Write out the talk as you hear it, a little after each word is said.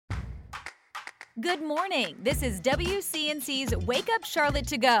Good morning. This is WCNC's Wake Up Charlotte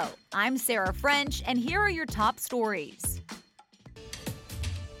to Go. I'm Sarah French, and here are your top stories.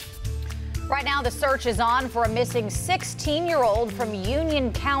 Right now, the search is on for a missing 16-year-old from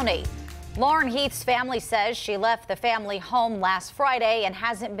Union County. Lauren Heath's family says she left the family home last Friday and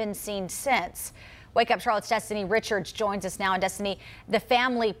hasn't been seen since. Wake Up Charlotte's Destiny Richards joins us now. And Destiny, the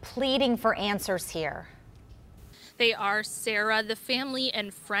family pleading for answers here. They are, Sarah. The family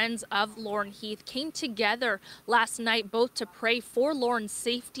and friends of Lauren Heath came together last night both to pray for Lauren's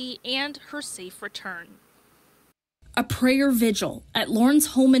safety and her safe return. A prayer vigil at Lauren's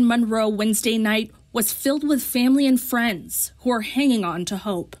home in Monroe Wednesday night was filled with family and friends who are hanging on to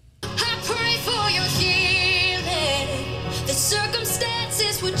hope. I pray for your healing, the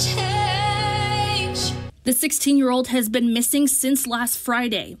circumstances would change. The 16-year-old has been missing since last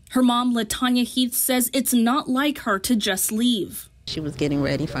Friday. Her mom, LaTanya Heath, says it's not like her to just leave. She was getting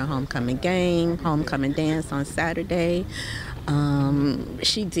ready for homecoming game, homecoming dance on Saturday.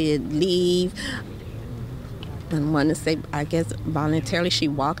 She did leave. I want to say, I guess voluntarily she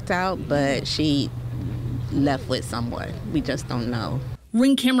walked out, but she left with someone. We just don't know.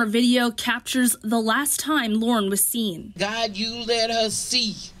 Ring camera video captures the last time Lauren was seen. God, you let her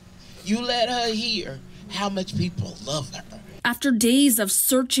see, you let her hear how much people love her. After days of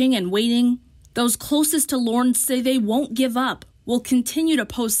searching and waiting, those closest to Lauren say they won't give up, will continue to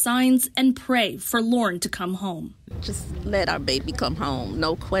post signs and pray for Lauren to come home. Just let our baby come home.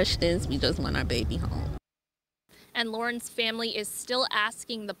 No questions. We just want our baby home. And Lauren's family is still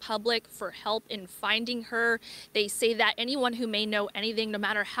asking the public for help in finding her. They say that anyone who may know anything, no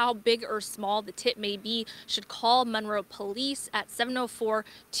matter how big or small the tip may be, should call Monroe Police at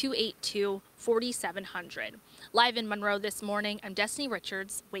 704-282-4700. Live in Monroe this morning, I'm Destiny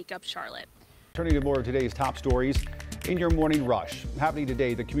Richards, Wake Up Charlotte. Turning to more of today's top stories. In your morning rush, happening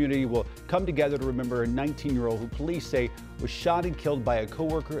today, the community will come together to remember a 19-year-old who police say was shot and killed by a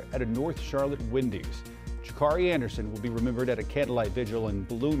coworker at a North Charlotte Wendy's. Jakari Anderson will be remembered at a Candlelight vigil and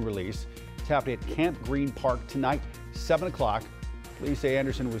balloon release. It's happening at Camp Green Park tonight, 7 o'clock. Police say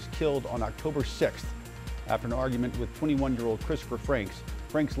Anderson was killed on October 6th after an argument with 21-year-old Christopher Franks.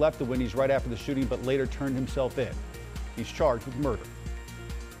 Franks left the Wendy's right after the shooting, but later turned himself in. He's charged with murder.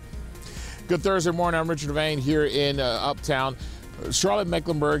 Good Thursday morning. I'm Richard Devane here in Uptown.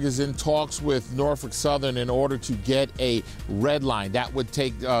 Charlotte-Mecklenburg is in talks with Norfolk Southern in order to get a red line that would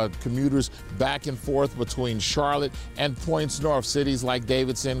take commuters back and forth between Charlotte and points north, cities like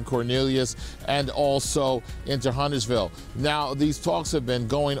Davidson, Cornelius, and also into Huntersville. Now, these talks have been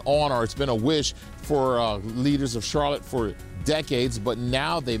going on, or it's been a wish for leaders of Charlotte for decades, but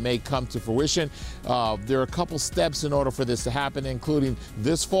now they may come to fruition. There are a couple steps in order for this to happen, including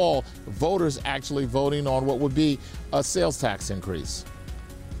this fall, voters actually voting on what would be a sales tax increase.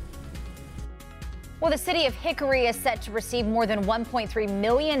 Well, the city of Hickory is set to receive more than $1.3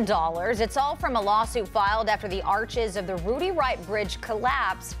 million. It's all from a lawsuit filed after the arches of the Rudy Wright Bridge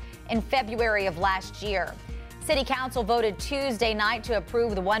collapsed in February of last year. City Council voted Tuesday night to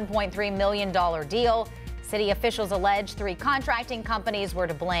approve the $1.3 million deal. City officials allege 3 contracting companies were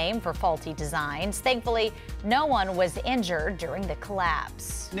to blame for faulty designs. Thankfully, no one was injured during the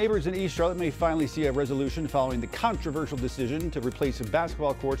collapse. Neighbors in East Charlotte may finally see a resolution following the controversial decision to replace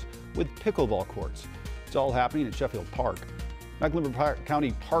basketball courts with pickleball courts. It's all happening at Sheffield Park. Mecklenburg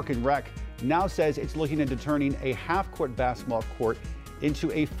County Park and Rec now says it's looking into turning a half-court basketball court into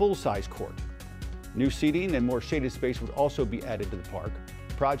a full-size court. New seating and more shaded space would also be added to the park.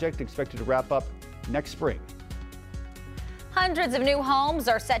 The project expected to wrap up next spring. Hundreds of new homes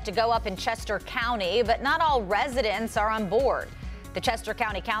are set to go up in Chester County, but not all residents are on board. The Chester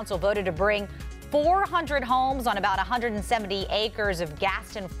County Council voted to bring 400 homes on about 170 acres of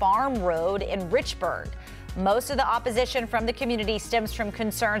Gaston Farm Road in Richburg. Most of the opposition from the community stems from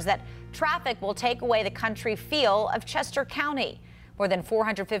concerns that traffic will take away the country feel of Chester County. More than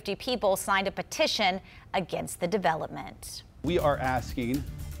 450 people signed a petition against the development. We are asking,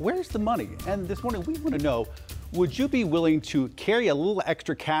 where's the money? And this morning we want to know, would you be willing to carry a little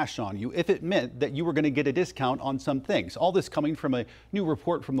extra cash on you if it meant that you were going to get a discount on some things? All this coming from a new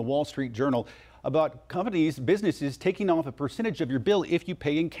report from the Wall Street Journal about companies, businesses taking off a percentage of your bill if you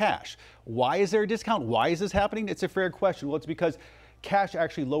pay in cash. Why is there a discount? Why is this happening? It's a fair question. Well, it's because cash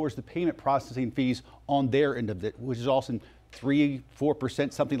actually lowers the payment processing fees on their end of it, which is also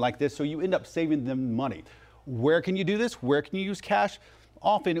 3-4%, something like this. So you end up saving them money. Where can you do this? Where can you use cash?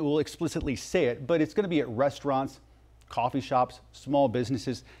 Often it will explicitly say it, but it's going to be at restaurants, coffee shops, small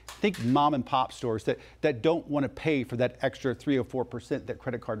businesses. Think mom and pop stores that don't want to pay for that extra 3 or 4% that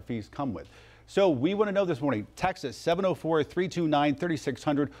credit card fees come with. So we want to know this morning. Text us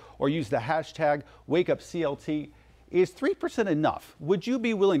 704-329-3600 or use the hashtag WakeUpCLT. Is 3% enough? Would you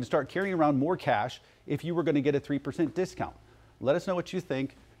be willing to start carrying around more cash if you were going to get a 3% discount? Let us know what you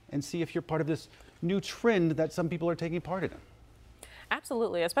think and see if you're part of this new trend that some people are taking part in.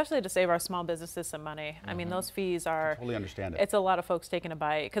 Absolutely, especially to save our small businesses some money. I mean, those fees are... I totally understand it. It's a lot of folks taking a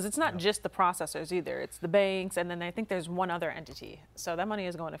bite because it's not just the processors either. It's the banks, and then I think there's one other entity. So that money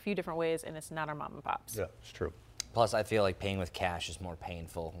is going a few different ways, and it's not our mom and pops. Yeah, it's true. Plus, I feel like paying with cash is more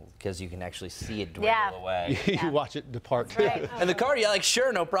painful because you can actually see it dwindle away. You watch it depart. Right. And the card, you're like,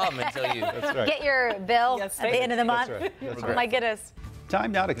 sure, no problem until you That's right. Get your bill at the end of the month. That's right. That's Oh right. my goodness.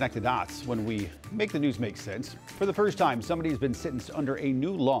 Time now to connect the dots when we make the news make sense. For the first time, somebody has been sentenced under a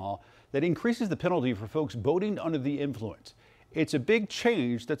new law that increases the penalty for folks boating under the influence. It's a big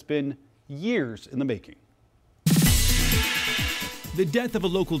change that's been years in the making. The death of a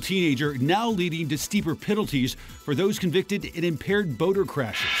local teenager now leading to steeper penalties for those convicted in impaired boater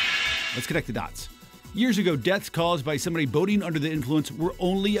crashes. Let's connect the dots. Years ago, deaths caused by somebody boating under the influence were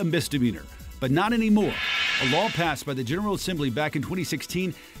only a misdemeanor. But not anymore. A law passed by the General Assembly back in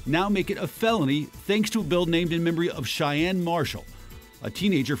 2016 now make it a felony thanks to a bill named in memory of Cheyenne Marshall, a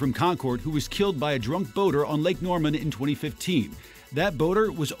teenager from Concord who was killed by a drunk boater on Lake Norman in 2015. That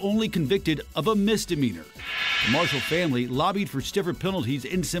boater was only convicted of a misdemeanor. The Marshall family lobbied for stiffer penalties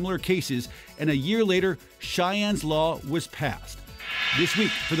in similar cases, and a year later, Cheyenne's law was passed. This week,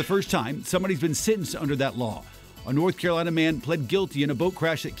 for the first time, somebody's been sentenced under that law. A North Carolina man pled guilty in a boat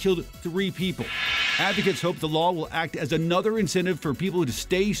crash that killed 3 people. Advocates hope the law will act as another incentive for people to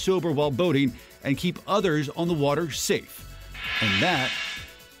stay sober while boating and keep others on the water safe. And that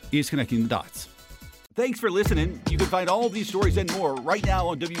is Connecting the Dots. Thanks for listening. You can find all of these stories and more right now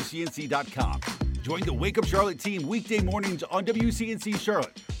on WCNC.com. Join the Wake Up Charlotte team weekday mornings on WCNC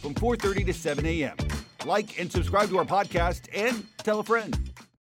Charlotte from 4:30 to 7 a.m. Like and subscribe to our podcast and tell a friend.